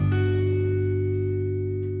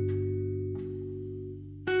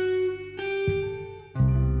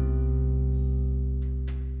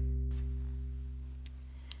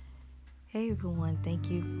everyone. Thank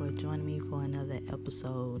you for joining me for another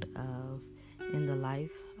episode of In the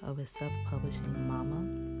Life of a Self-Publishing Mama.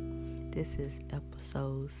 This is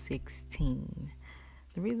episode 16.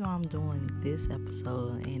 The reason why I'm doing this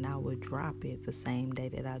episode, and I would drop it the same day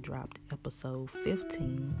that I dropped episode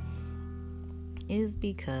 15, is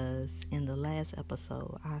because in the last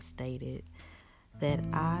episode I stated that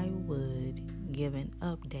I would give an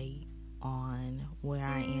update on where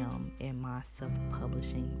I am in my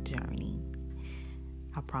self-publishing journey.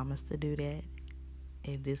 I promise to do that,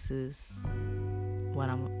 and this is what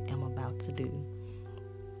I am about to do.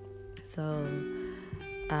 So,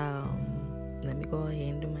 let me go ahead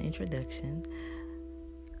and do my introduction.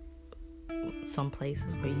 Some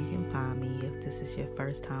places where you can find me if this is your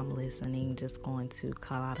first time listening, just going to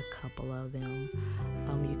call out a couple of them.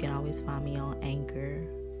 You can always find me on Anchor,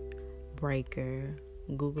 Breaker,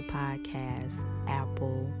 Google Podcasts,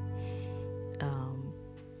 Apple,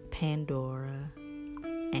 Pandora,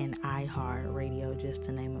 and iHeartRadio, just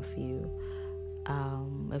to name a few.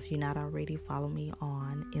 If you're not already, follow me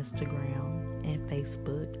on Instagram and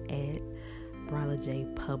Facebook at Bryla J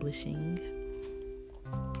Publishing,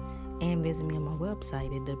 and visit me on my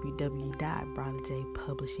website at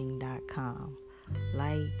www.brylajpublishing.com.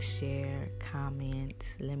 Like, share,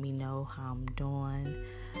 comment, let me know how I'm doing.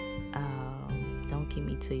 Don't keep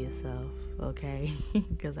me to yourself, okay?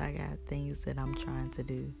 Because I got things that I'm trying to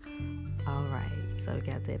do. Alright, so we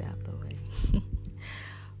got that out the way.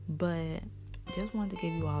 But just wanted to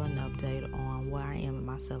give you all an update on where I am in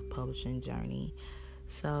my self-publishing journey.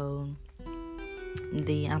 So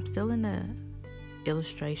I'm still in the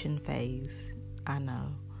illustration phase. I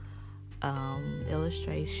know.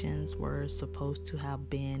 Illustrations were supposed to have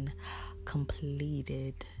been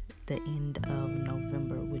completed the end of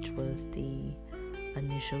November, which was the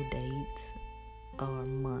initial date or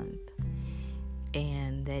month,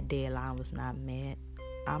 and that deadline was not met.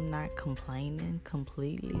 I'm not complaining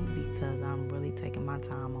completely because I'm really taking my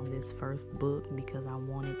time on this first book because I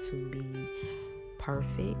want it to be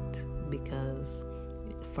perfect, because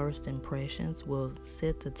first impressions will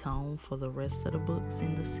set the tone for the rest of the books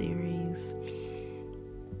in the series.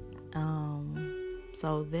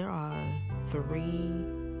 So there are 3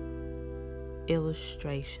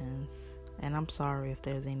 illustrations, and I'm sorry if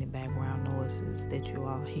there's any background noises that you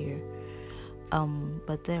all hear.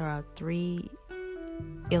 But there are 3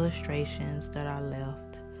 illustrations that are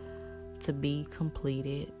left to be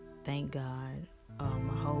completed. Thank God. I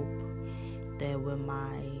hope that when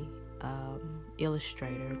my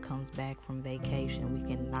illustrator comes back from vacation, we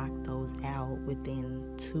can knock those out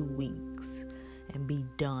within 2 weeks and be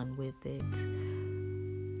done with it.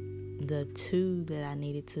 The 2 that I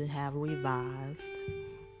needed to have revised,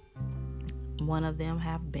 one of them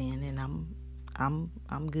have been, and I'm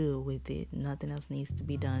good with it. Nothing else needs to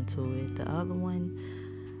be done to it. The other one,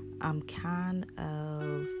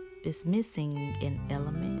 it's missing an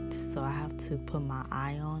element, so I have to put my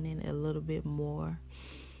eye on it a little bit more.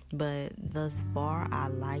 But thus far, I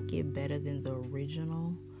like it better than the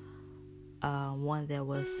original one that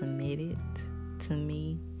was submitted to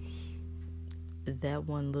me. That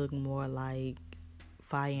one looked more like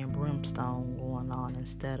fire and brimstone going on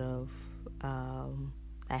instead of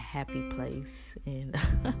a happy place in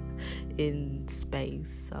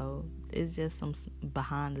space. So it's just some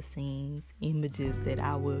behind the scenes images that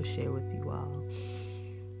I will share with you all.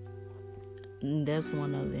 There's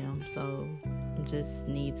one of them, so just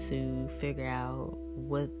need to figure out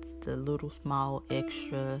what's the little small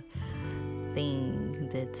extra thing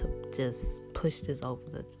that to just push this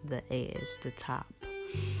over the edge, the top.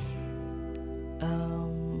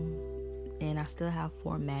 And I still have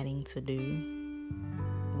formatting to do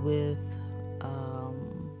with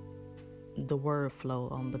the word flow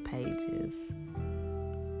on the pages.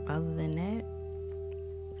 Other than that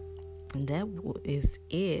is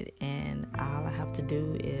it, and all I have to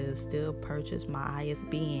do is still purchase my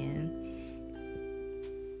ISBN.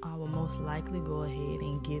 I will most likely go ahead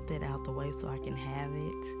and get that out the way so I can have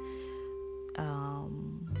it,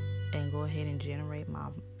 and go ahead and generate my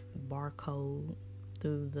barcode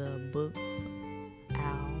through the Book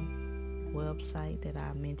Owl website that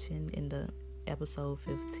I mentioned in the episode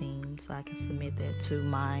 15, so I can submit that to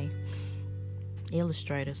my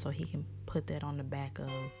illustrator so he can put that on the back of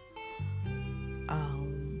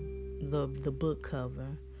the book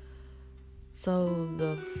cover. So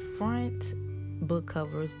the front book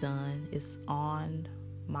cover is done. It's on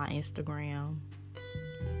my Instagram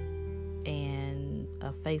and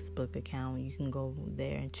a Facebook account. You can go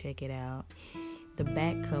there and check it out. The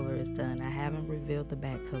back cover is done. I haven't revealed the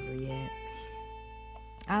back cover yet.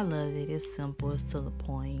 I love it. It's simple. It's to the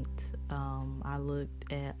point. I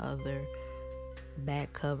looked at other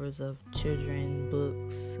back covers of children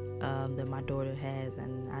books that my daughter has,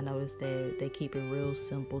 and I noticed that they keep it real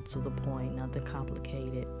simple to the point, nothing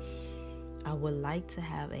complicated. I would like to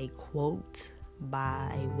have a quote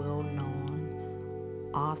by a well-known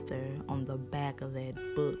author on the back of that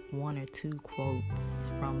book, 1 or 2 quotes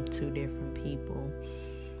from 2 different people.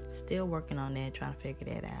 Still working on that, trying to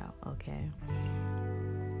figure that out. Okay.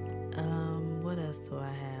 What else do I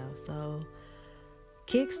have? So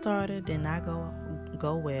Kickstarter did not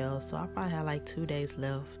go well, so I probably have like 2 days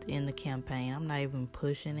left in the campaign. I'm not even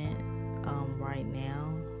pushing it right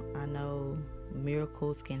now. I know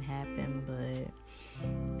miracles can happen, but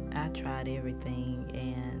I tried everything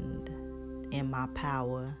and in my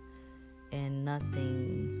power, and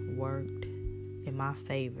nothing worked in my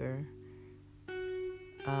favor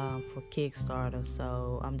for Kickstarter.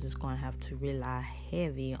 So I'm just going to have to rely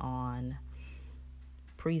heavy on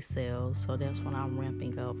pre-sales. So that's what I'm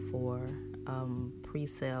ramping up for,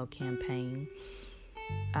 pre-sale campaign.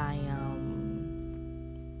 I am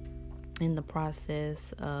in the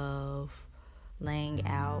process of laying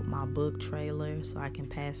out my book trailer so I can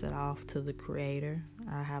pass it off to the creator.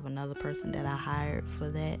 I have another person that I hired for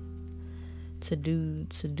that to do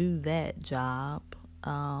that job,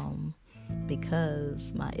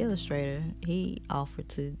 because my illustrator, he offered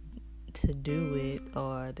to do it,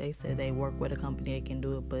 or they said they work with a company that can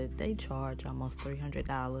do it, but they charge almost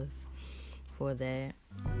 $300 for that,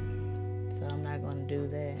 so I'm not going to do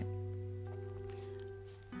that.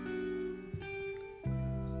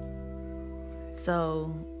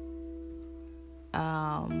 So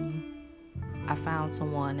I found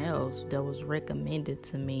someone else that was recommended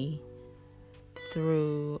to me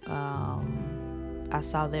through I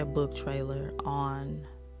saw their book trailer on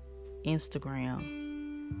Instagram,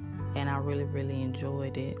 and I really, really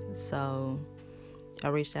enjoyed it. So I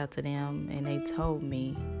reached out to them, and they told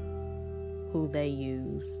me who they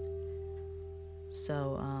used.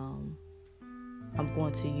 So I'm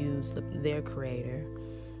going to use their creator,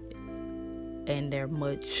 and they're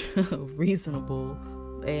much reasonable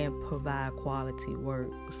and provide quality work.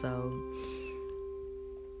 So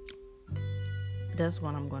that's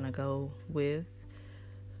what I'm going to go with.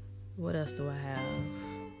 What else do I have?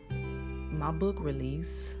 My book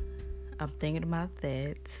release. I'm thinking about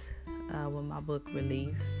that with my book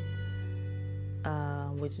release,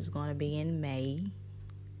 which is going to be in May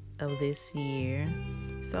of this year.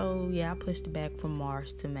 So yeah, I pushed it back from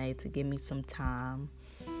March to May to give me some time,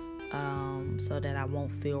 so that I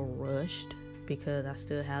won't feel rushed, because I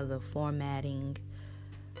still have the formatting,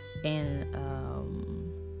 and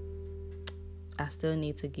I still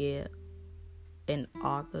need to get an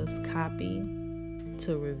author's copy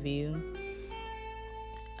to review.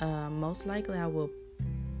 Most likely I will,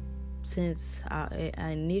 since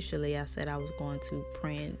initially I said I was going to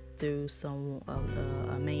print through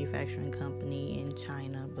a manufacturing company in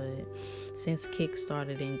China, but since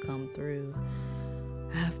Kickstarter didn't come through,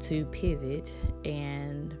 I have to pivot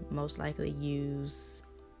and most likely use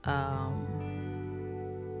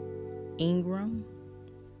Ingram,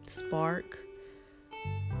 Spark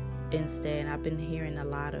instead. I've been hearing a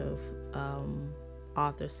lot of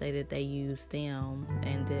authors say that they use them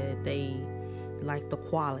and that they like the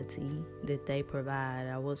quality that they provide.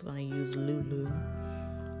 I was going to use Lulu,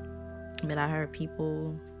 but I heard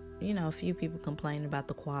people, a few people complaining about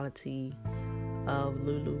the quality of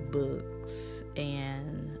Lulu books,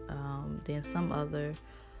 and then some other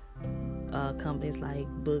companies like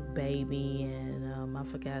Book Baby and I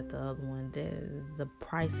forgot the other one. The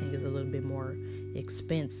pricing is a little bit more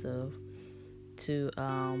expensive to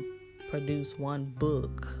produce one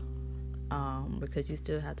book, because you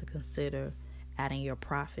still have to consider adding your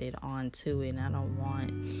profit onto it, and I don't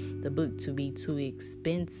want the book to be too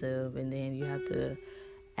expensive, and then you have to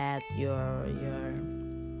add your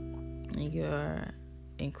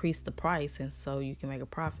increase the price, and so you can make a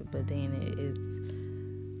profit, but then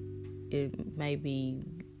it may be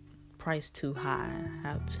priced too high,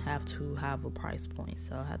 have too high of a price point,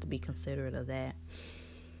 so I have to be considerate of that.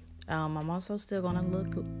 I'm also still going to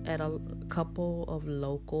look at a couple of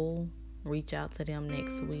reach out to them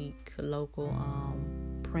next week, local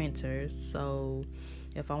printers. So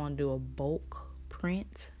if I want to do a bulk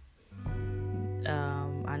print,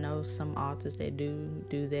 I know some authors that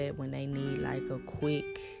do that when they need like a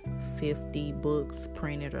quick 50 books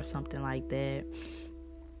printed or something like that,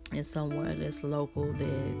 and somewhere that's local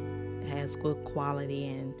that has good quality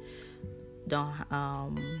and don't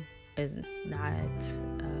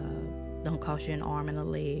cost you an arm and a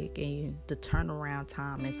leg, and the turnaround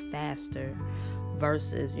time is faster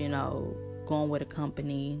versus going with a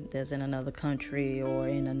company that's in another country or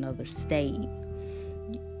in another state.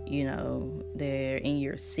 they're in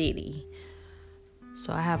your city.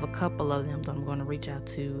 So I have a couple of them that I'm going to reach out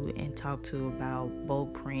to and talk to about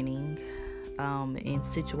bulk printing in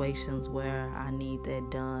situations where I need that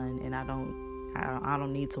done, and I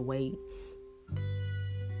don't need to wait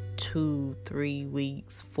 2, 3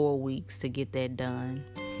 weeks, 4 weeks to get that done.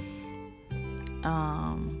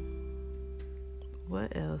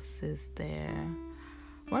 What else is there?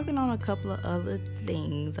 Working on a couple of other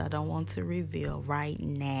things I don't want to reveal right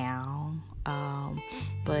now.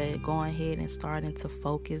 But going ahead and starting to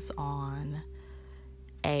focus on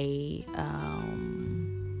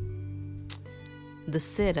the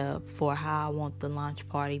setup for how I want the launch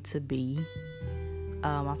party to be.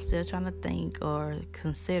 I'm still trying to think or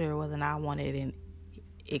consider whether or not I wanted an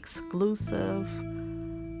exclusive.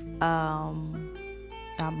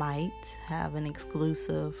 I might have an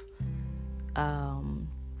exclusive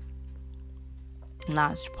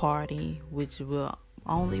launch party, which will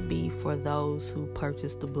only be for those who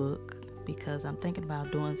purchase the book, because I'm thinking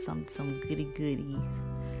about doing some goodies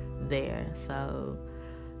there. So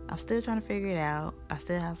I'm still trying to figure it out. I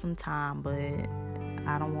still have some time, but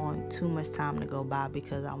I don't want too much time to go by,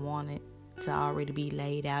 because I want it to already be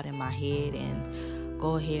laid out in my head and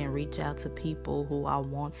go ahead and reach out to people who I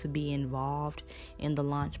want to be involved in the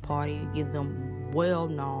launch party, give them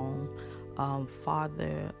well-known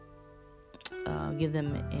give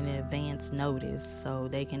them an advance notice so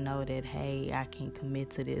they can know that, hey, I can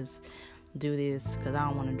commit to this, do this, because I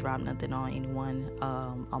don't want to drop nothing on anyone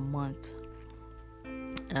a month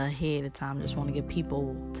ahead of time. I just want to give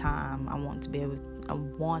people time. I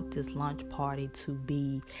want this launch party to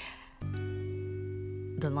be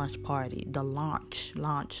the launch party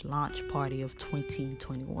of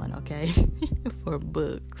 2021, okay? For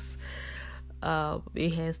books.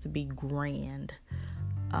 It has to be grand.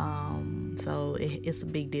 So it's a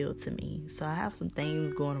big deal to me. So I have some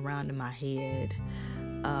things going around in my head,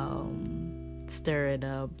 stirring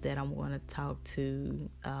up, that I'm going to talk to.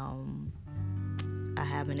 I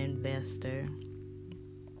have an investor,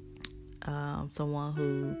 someone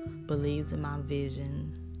who believes in my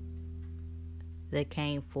vision, that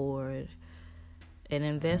came forward. An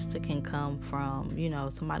investor can come from,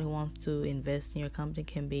 somebody who wants to invest in your company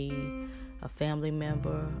can be a family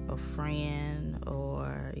member, a friend,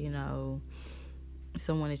 or,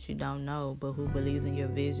 someone that you don't know, but who believes in your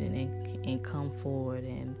vision and come forward.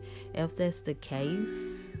 And if that's the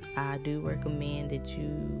case, I do recommend that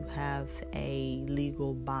you have a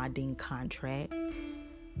legal bonding contract,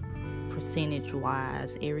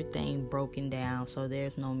 percentage-wise, everything broken down so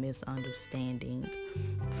there's no misunderstanding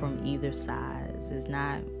from either side. It's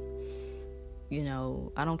not,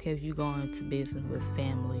 I don't care if you go into business with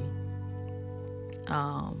family.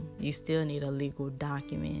 You still need a legal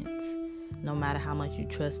document. No matter how much you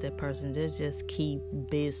trust that person, just keep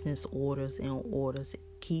business orders in orders.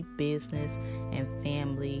 Keep business and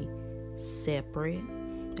family separate.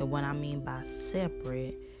 And what I mean by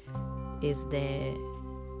separate is that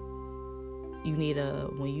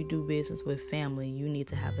when you do business with family, you need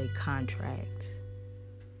to have a contract.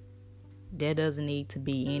 There doesn't need to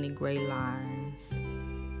be any gray lines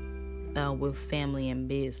with family and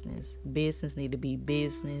business. Business need to be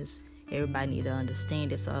business. Everybody need to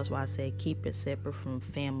understand it. So that's why I say keep it separate from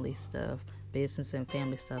family stuff. Business and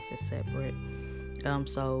family stuff is separate.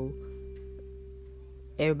 So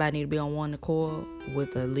everybody need to be on one accord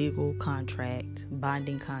with a legal contract,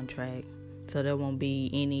 binding contract. So there won't be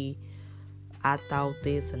any I thought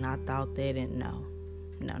this and I thought that, and no.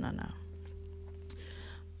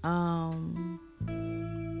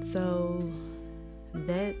 So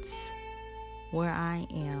that's where I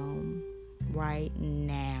am right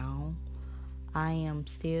now. I am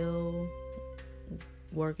still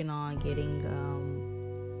working on getting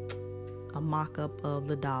a mock-up of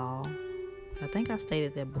the doll. I think I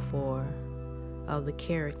stated that before, of the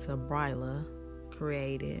character Bryla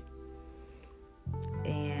created.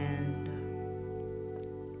 And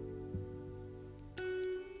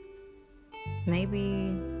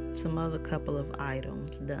maybe some other couple of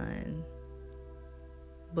items done.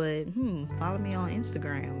 But follow me on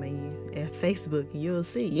Instagram and Facebook, and you'll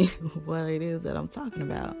see what it is that I'm talking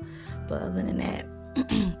about. But other than that,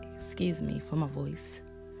 excuse me for my voice.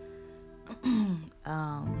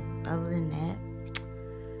 Other than that,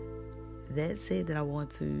 that's it that I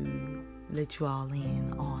want to let you all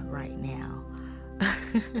in on right now.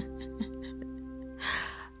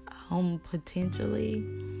 Potentially,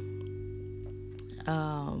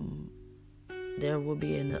 there will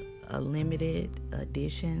be a limited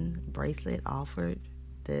edition bracelet offered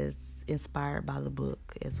that's inspired by the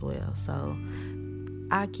book as well. So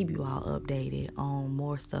I'll keep you all updated on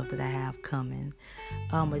more stuff that I have coming.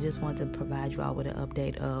 I just want to provide you all with an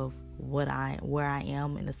update of where I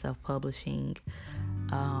am in the self-publishing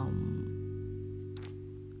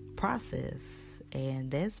process,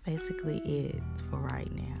 and that's basically it for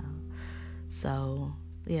right now. So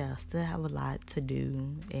yeah, still have a lot to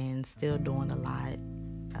do and still doing a lot.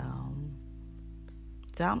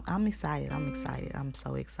 So I'm excited. I'm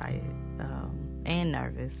so excited and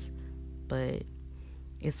nervous, but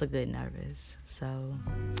it's a good nervous. So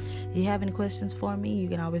if you have any questions for me, you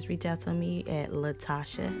can always reach out to me at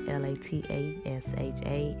Latasha,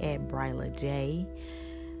 Latasha, at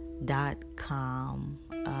brylaj.com.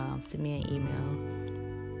 Send me an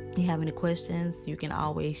email. If you have any questions, you can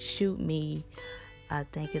always shoot me. I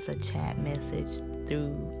think it's a chat message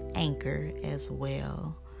through Anchor as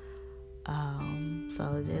well.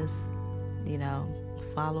 So just,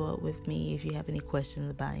 follow up with me if you have any questions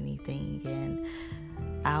about anything, and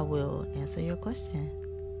I will answer your question.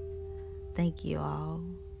 Thank you all,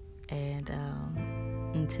 and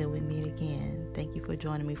until we meet again, thank you for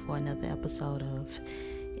joining me for another episode of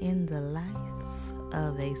In the Life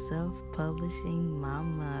of a Self-Publishing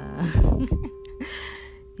Mama.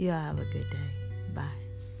 You all have a good day. Bye.